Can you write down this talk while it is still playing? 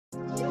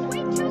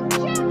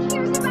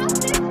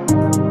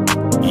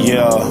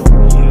Yeah.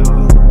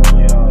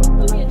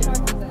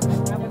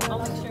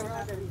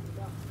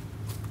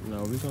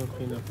 No, we gonna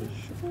clean up for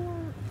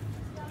sure.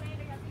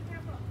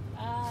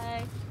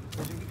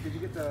 Did you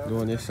get the... Go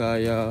on this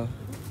side, y'all.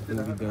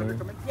 Gonna be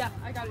done. Yeah,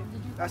 I got it.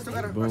 Did you? I still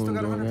got Boom, doing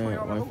 120 that.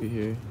 on the Wifey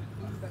here.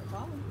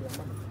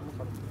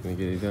 Gonna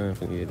get it done.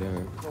 Gonna get it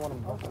done.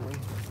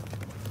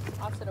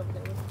 I'll sit over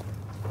there.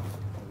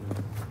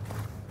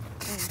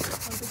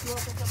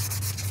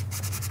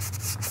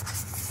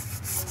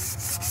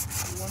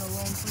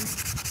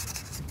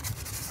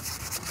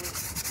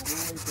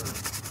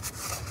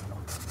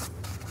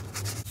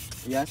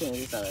 Yeah, I think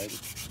this already.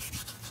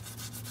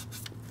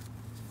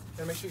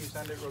 And make sure you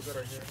sand it real good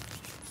right here.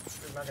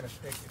 It's not gonna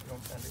stick if you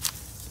don't sand it.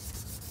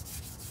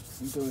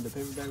 You throw the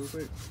paper bag real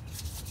quick?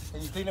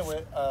 And you clean it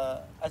with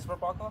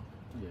iceberg alcohol?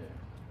 Yeah.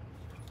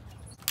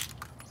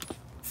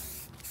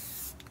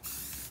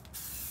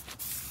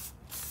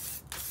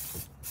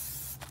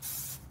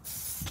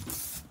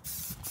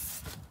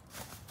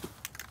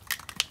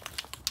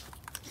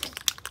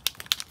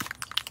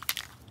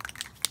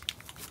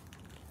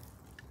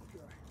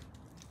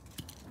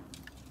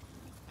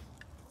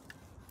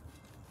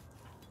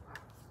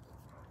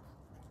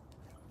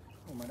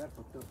 Oh, my dad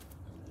fucked up.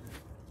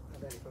 My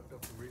daddy fucked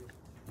up for real.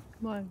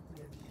 Why?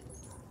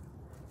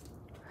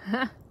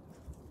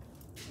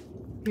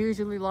 He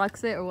usually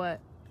locks it or what?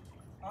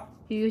 Huh?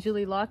 He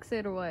usually locks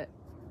it or what?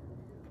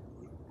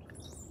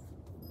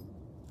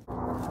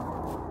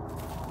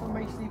 Don't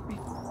make sleepy.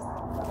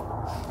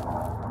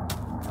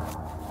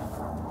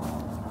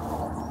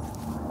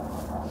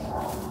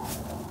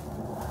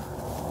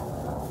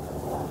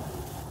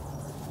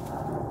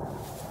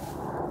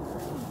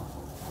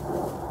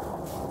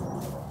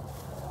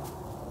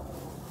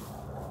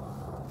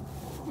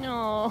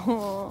 No.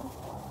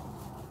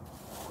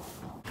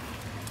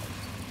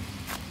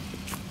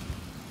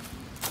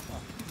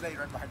 He's laid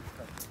right behind the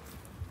truck.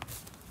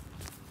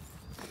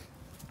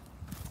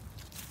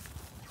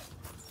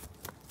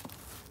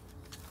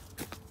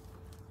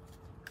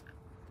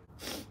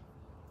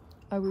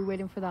 Are we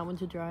waiting for that one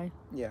to dry?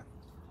 Yeah.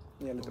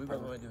 Yeah, let the We're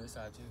primer. gonna do this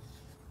side too.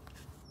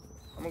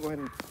 I'm gonna go ahead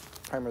and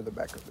primer the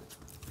back of it.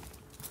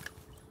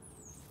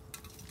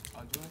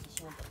 Oh, do you want to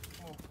show them?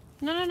 Come on.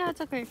 No,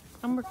 it's okay.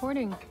 I'm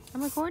recording. I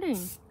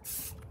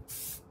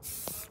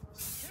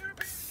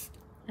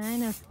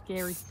know,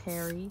 Scary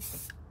Terry.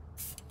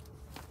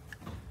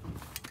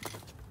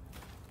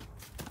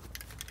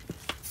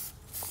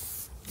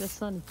 The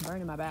sun is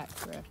burning my back,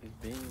 bruh. It's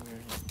being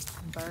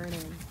Burning.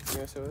 You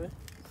want to show it?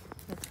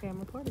 That's okay, I'm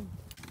recording.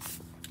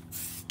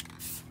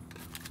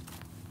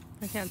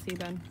 I can't see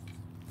Ben.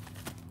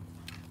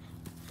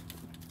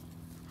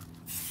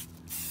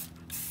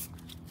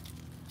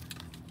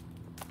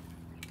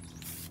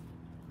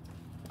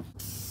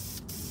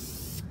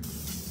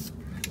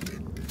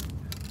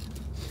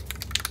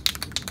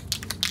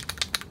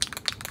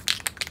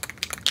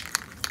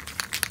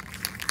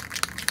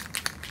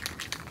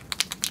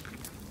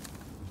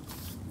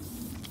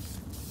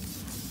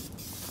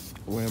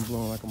 Wind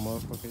blowing like a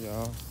motherfucker,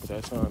 y'all. But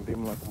that sun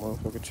beaming like a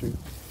motherfucker too.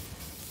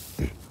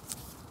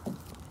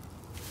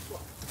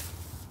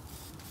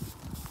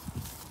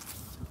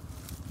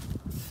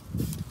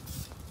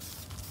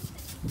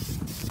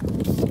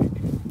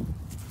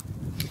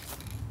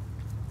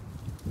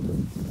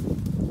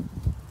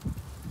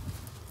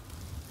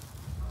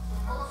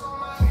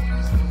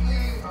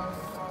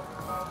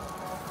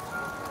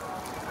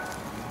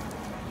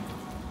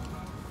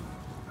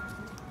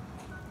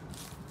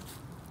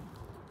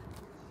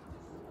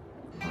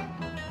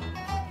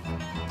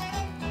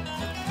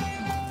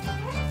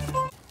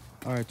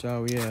 All right,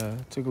 y'all, we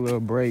took a little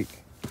break.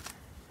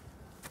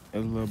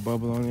 There's a little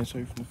bubble on it, so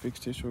we're gonna fix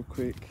this real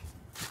quick.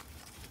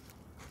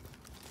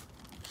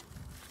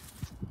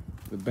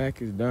 The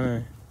back is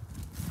done.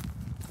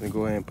 I'm gonna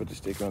go ahead and put the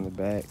sticker on the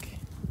back.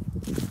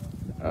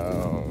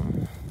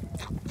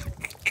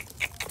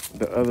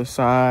 The other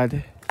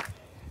side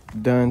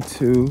done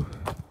too.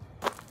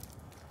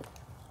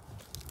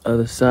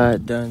 Other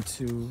side done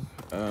too.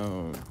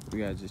 We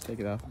gotta just take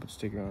it off and put the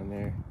sticker on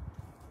there,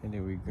 and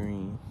then we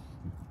green.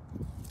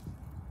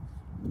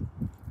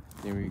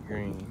 Then we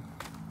green.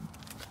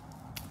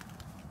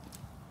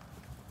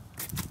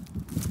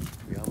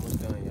 We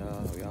almost done,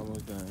 y'all. We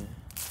almost done.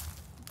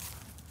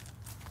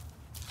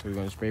 So we're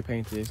gonna spray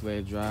paint this, let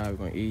it dry. We're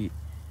gonna eat.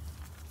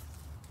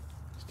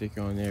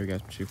 Sticker on there. We got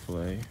some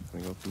Chick-fil-A. We're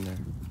gonna go from there.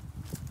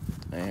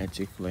 I ain't had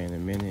Chick-fil-A in a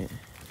minute.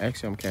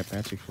 Actually, I'm capping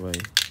at Chick-fil-A.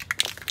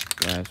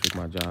 Last week,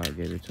 my job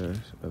gave it to us.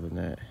 Other than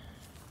that,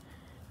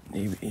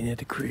 they be eating at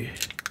the crib.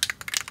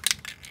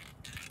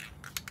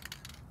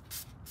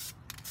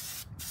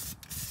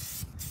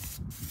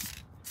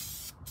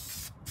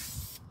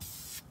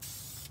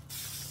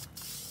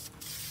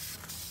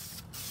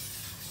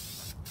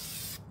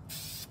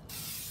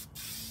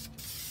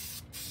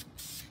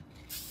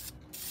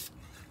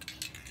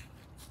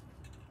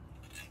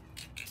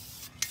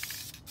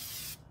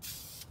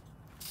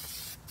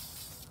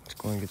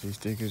 Go and get these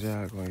stickers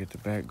out. Go and get the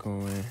back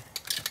going. You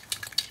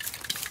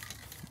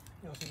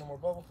don't see no more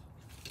bubbles?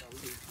 No, we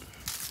do.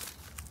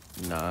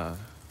 Nah.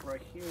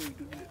 Right here, we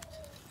do it.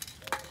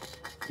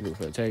 You look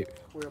for the tape?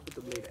 Where I put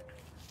the blade at?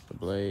 The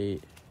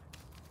blade.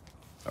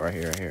 Oh, right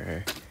here, right here, right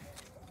here.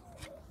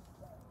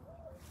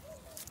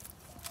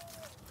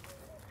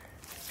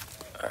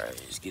 Alright,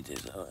 let's get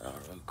this out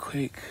real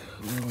quick.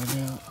 Run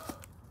out.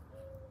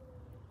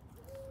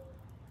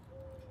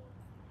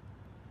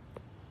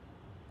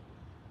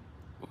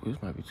 Ooh,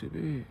 this might be too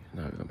big.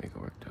 Nah, we're gonna make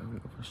it work though. We're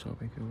gonna for sure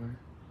make it work.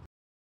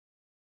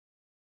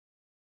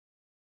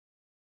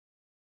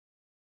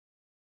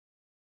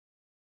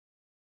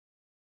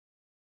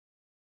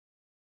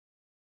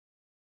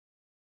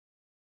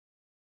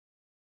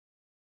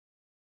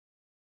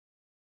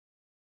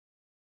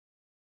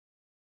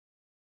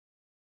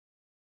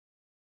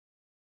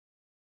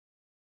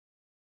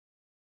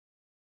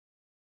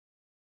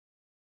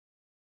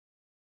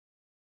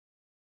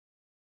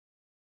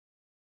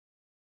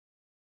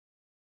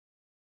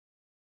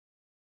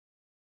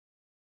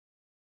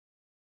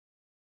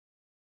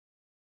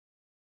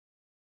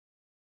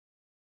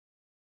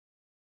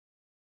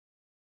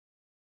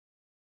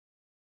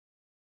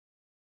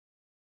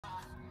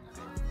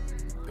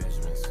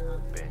 Benjamin's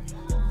bench.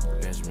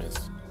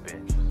 Benjamin's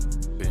bench.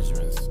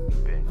 Benjamin's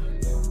bench.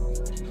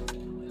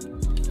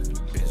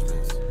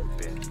 Benjamin's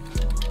bench.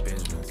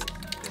 Benjamin's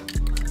bench.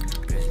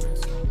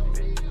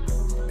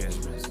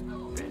 Benjamin's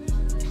bench.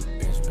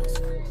 Benjamin's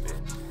bench.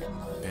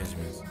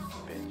 Benjamin's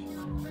bench.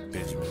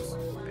 Benjamin's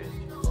bench.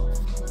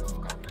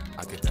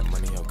 I get that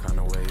money all kind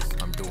of ways.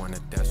 I'm doing a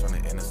dash on the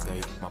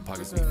interstate. My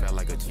pockets be fat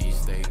like a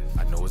cheesesteak.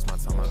 I know it's my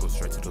time, I go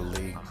straight to the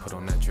league. Put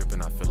on that drip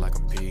and I feel like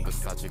I'm P.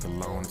 Versace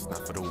cologne, it's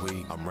not for the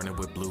weak. I'm running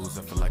with blues,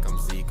 I feel like I'm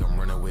Zeke. I'm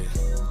running with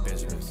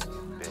Benjamin's.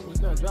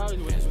 Who's not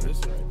driving with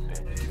this?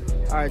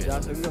 Alright,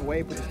 Josh, so we're gonna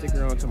wait, put the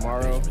sticker on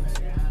tomorrow.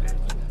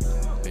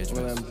 We're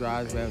gonna let them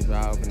drive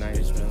overnight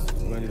and stuff.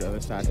 We're gonna do the other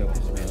side, they'll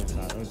put the other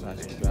side. The other side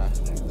should be dry.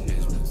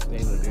 They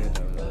look good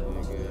though, they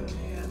look good.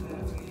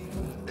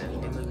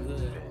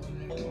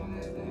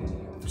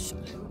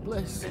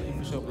 Bless. You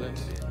for sure bless.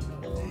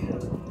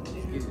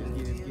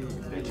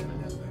 Let's get it.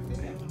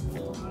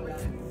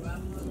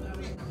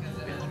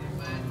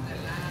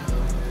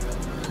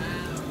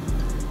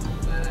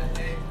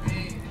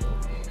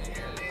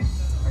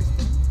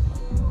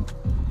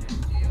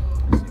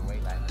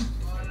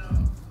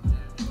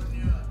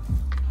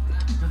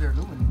 They're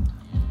aluminum.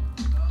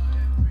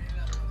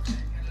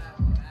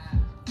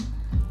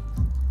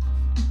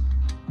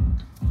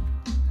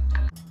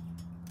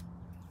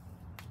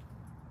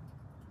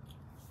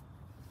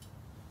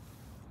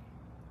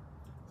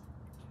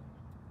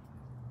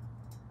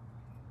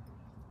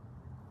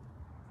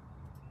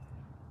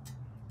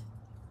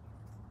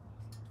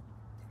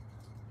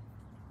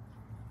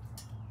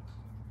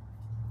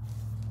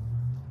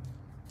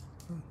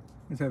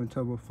 It's having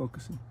trouble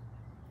focusing.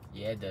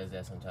 Yeah, it does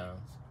that sometimes.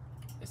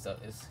 It's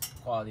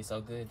quality so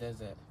good, it does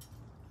that.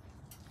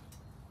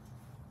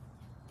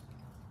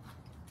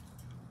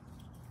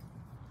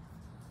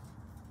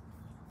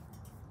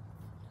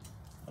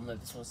 I'm gonna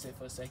let this one sit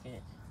for a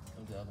second.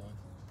 And the other one.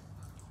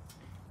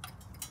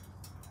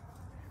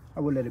 I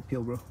would let it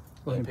peel, bro.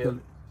 Go ahead and peel? peel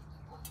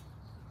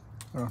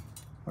it.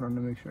 Hold on,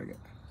 let me make sure I get it.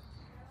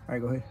 All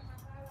right, go ahead.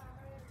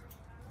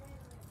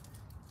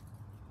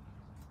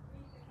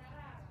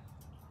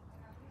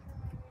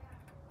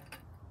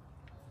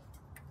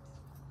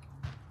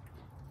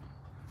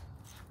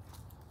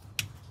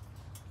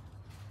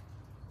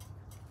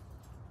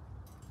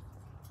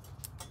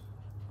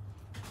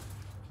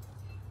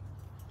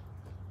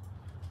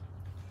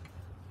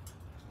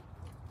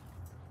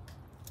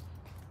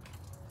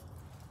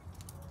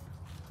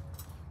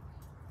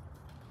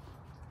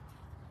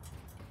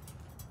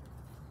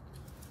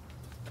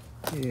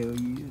 Hell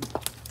yeah.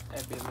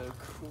 That bit look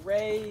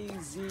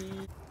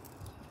crazy.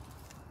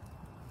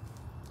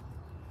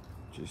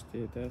 Just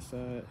did that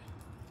side.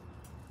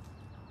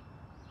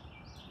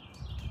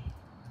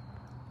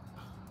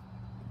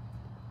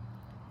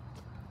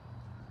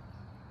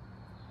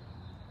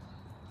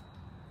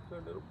 They're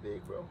a little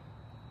big, bro.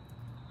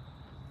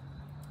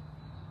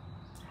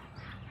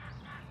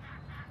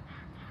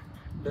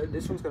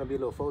 This one's gonna be a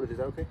little folded, is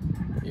that okay?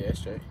 Yeah, it's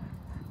straight.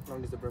 As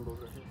long as the brim goes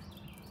right here.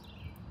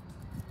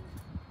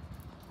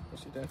 That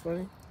shit that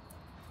funny?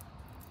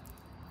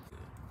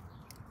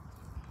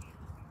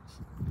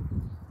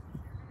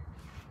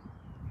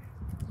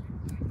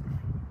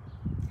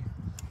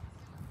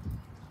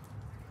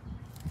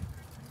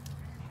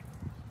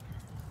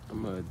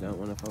 Don't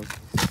want to focus.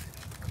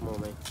 Come on,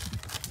 man.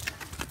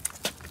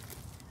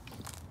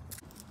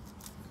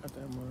 Got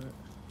that mud.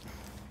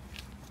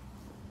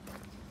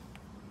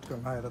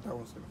 Gonna lie, I thought that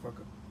one was gonna fuck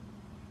up.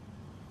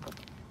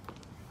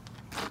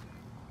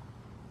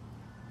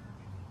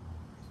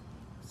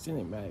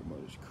 Cinematic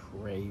mode is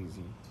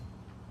crazy.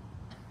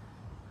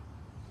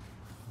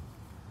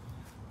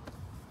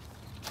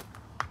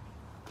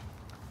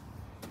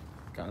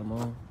 Got them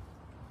on.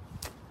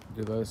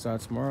 Do the other side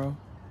tomorrow,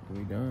 and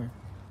we done.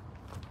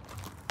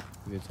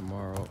 Either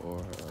tomorrow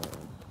or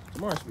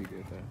tomorrow should be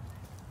good though.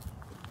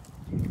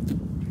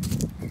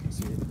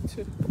 See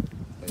it?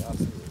 But y'all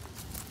see it.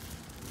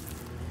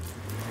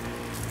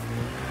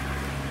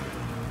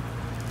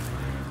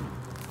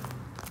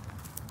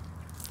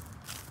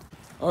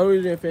 only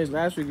reason we didn't finish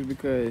last week is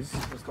because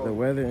the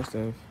weather and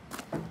stuff.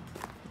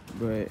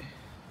 But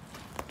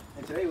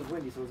and today was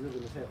windy, so it was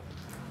good as hell.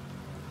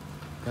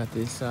 got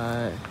this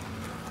side.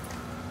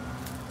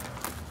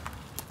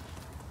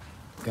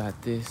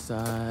 Got this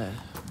side.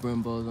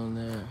 Brimbos on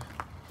there.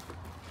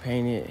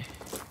 Painted.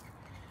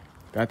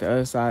 Got the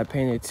other side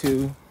painted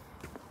too.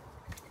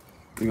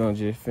 We're gonna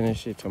just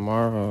finish it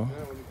tomorrow.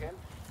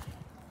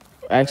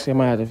 Actually, I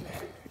might have to.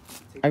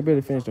 I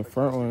better finish the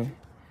front one.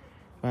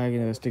 I get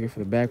another sticker for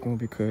the back one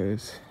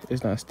because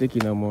it's not sticky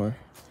no more.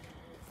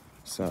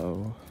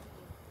 So,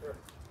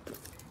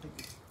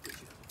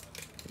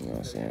 you know what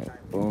I'm saying?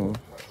 Boom.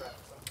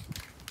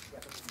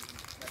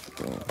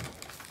 Boom.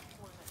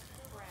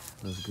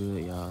 Looks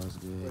good, y'all. Looks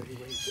good.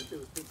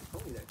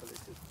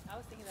 I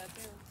was thinking that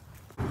too.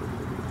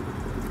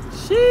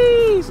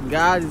 Sheesh.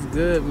 God is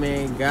good,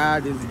 man.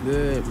 God is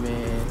good,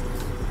 man.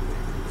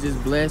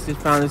 Just blessed. Just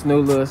found this new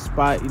little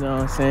spot, you know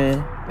what I'm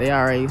saying? They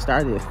already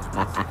started.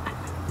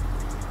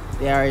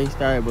 They already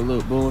started, but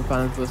look, boom,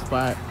 found this little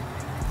spot.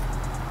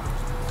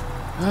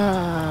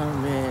 Ah,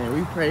 man.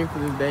 We pray for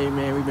this day,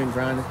 man. We've been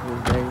grinding for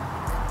this day.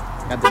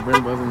 Got the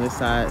Brimbos on this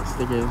side,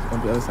 stickers on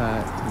the other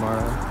side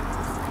tomorrow.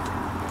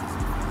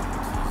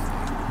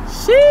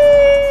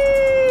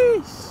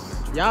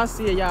 Sheesh. Y'all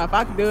see it, y'all. If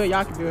I can do it,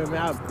 y'all can do it,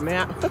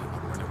 man.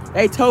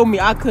 They told me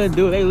I couldn't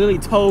do it. They literally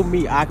told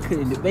me I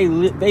couldn't do it.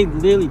 They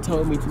literally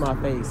told me to my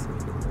face,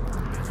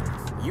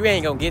 you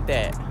ain't gonna get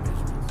that.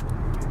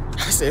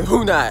 I said,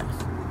 who not?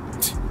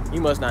 You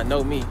must not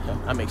know me.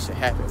 I make shit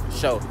happen for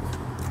sure.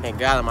 And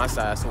God on my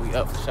side, so we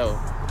up for sure.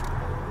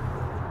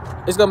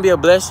 It's gonna be a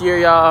blessed year,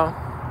 y'all.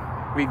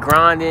 We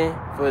grinding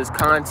for this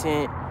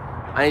content.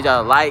 I need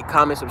y'all to like,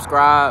 comment,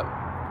 subscribe.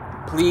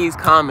 Please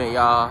comment,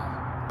 y'all.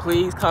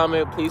 Please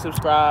comment, please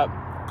subscribe,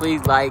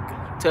 please like.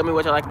 Tell me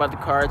what y'all like about the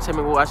car. Tell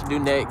me what I should do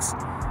next.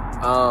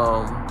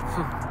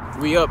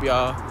 We up,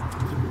 y'all.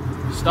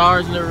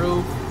 Stars in the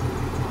roof.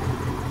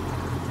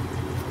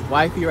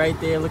 Wifey right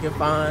there looking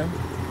fine.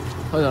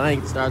 Hold on, I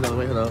ain't get the stars all the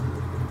way. Hold on.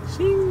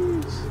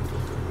 Sheesh.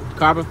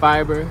 Carbon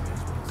fiber.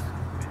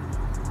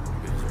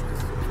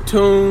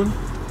 Tune.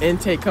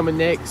 Intake coming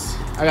next.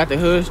 I got the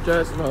hood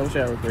struts. Hold on, let me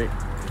show you real quick.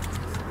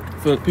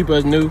 For people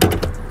that's new.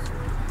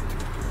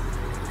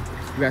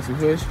 We got some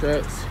hood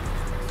struts.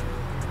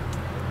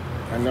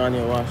 I know I need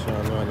to wash y'all.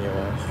 I know I need to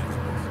wash.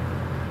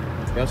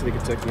 That's what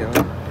Kentucky on.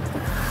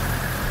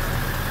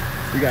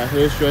 We got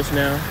hood struts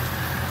now.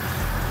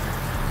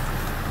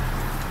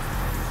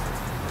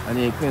 I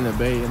need to clean the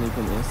bay. I need to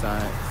clean the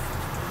inside.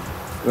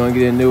 We're gonna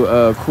get a new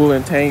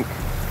coolant tank.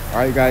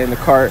 Already got it in the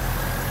cart.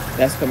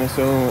 That's coming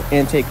soon.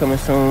 Intake coming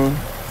soon.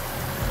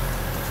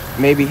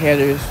 Maybe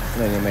headers.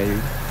 No, maybe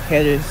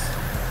headers.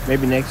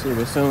 Maybe next year,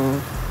 but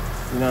soon.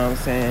 You know what I'm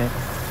saying?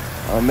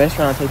 Mesh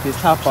trying to take this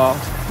top off.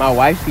 My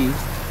wifey,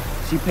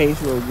 she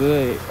paints real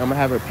good. I'm gonna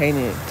have her paint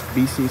it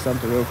BC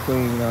something real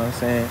clean. You know what I'm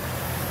saying?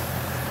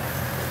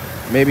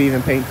 Maybe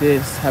even paint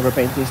this. Have her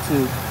paint this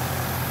too.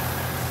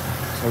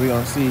 So we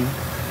gonna see.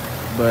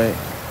 But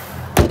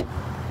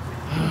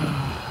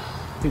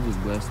people's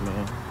blessed,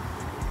 man.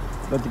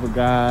 Nothing but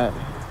God.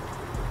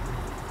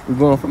 We're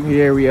going from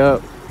here. We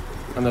up.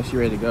 I know she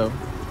ready to go,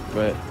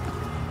 but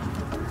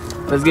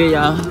let's get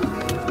y'all.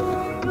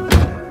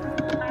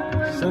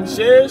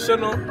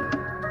 Sensational.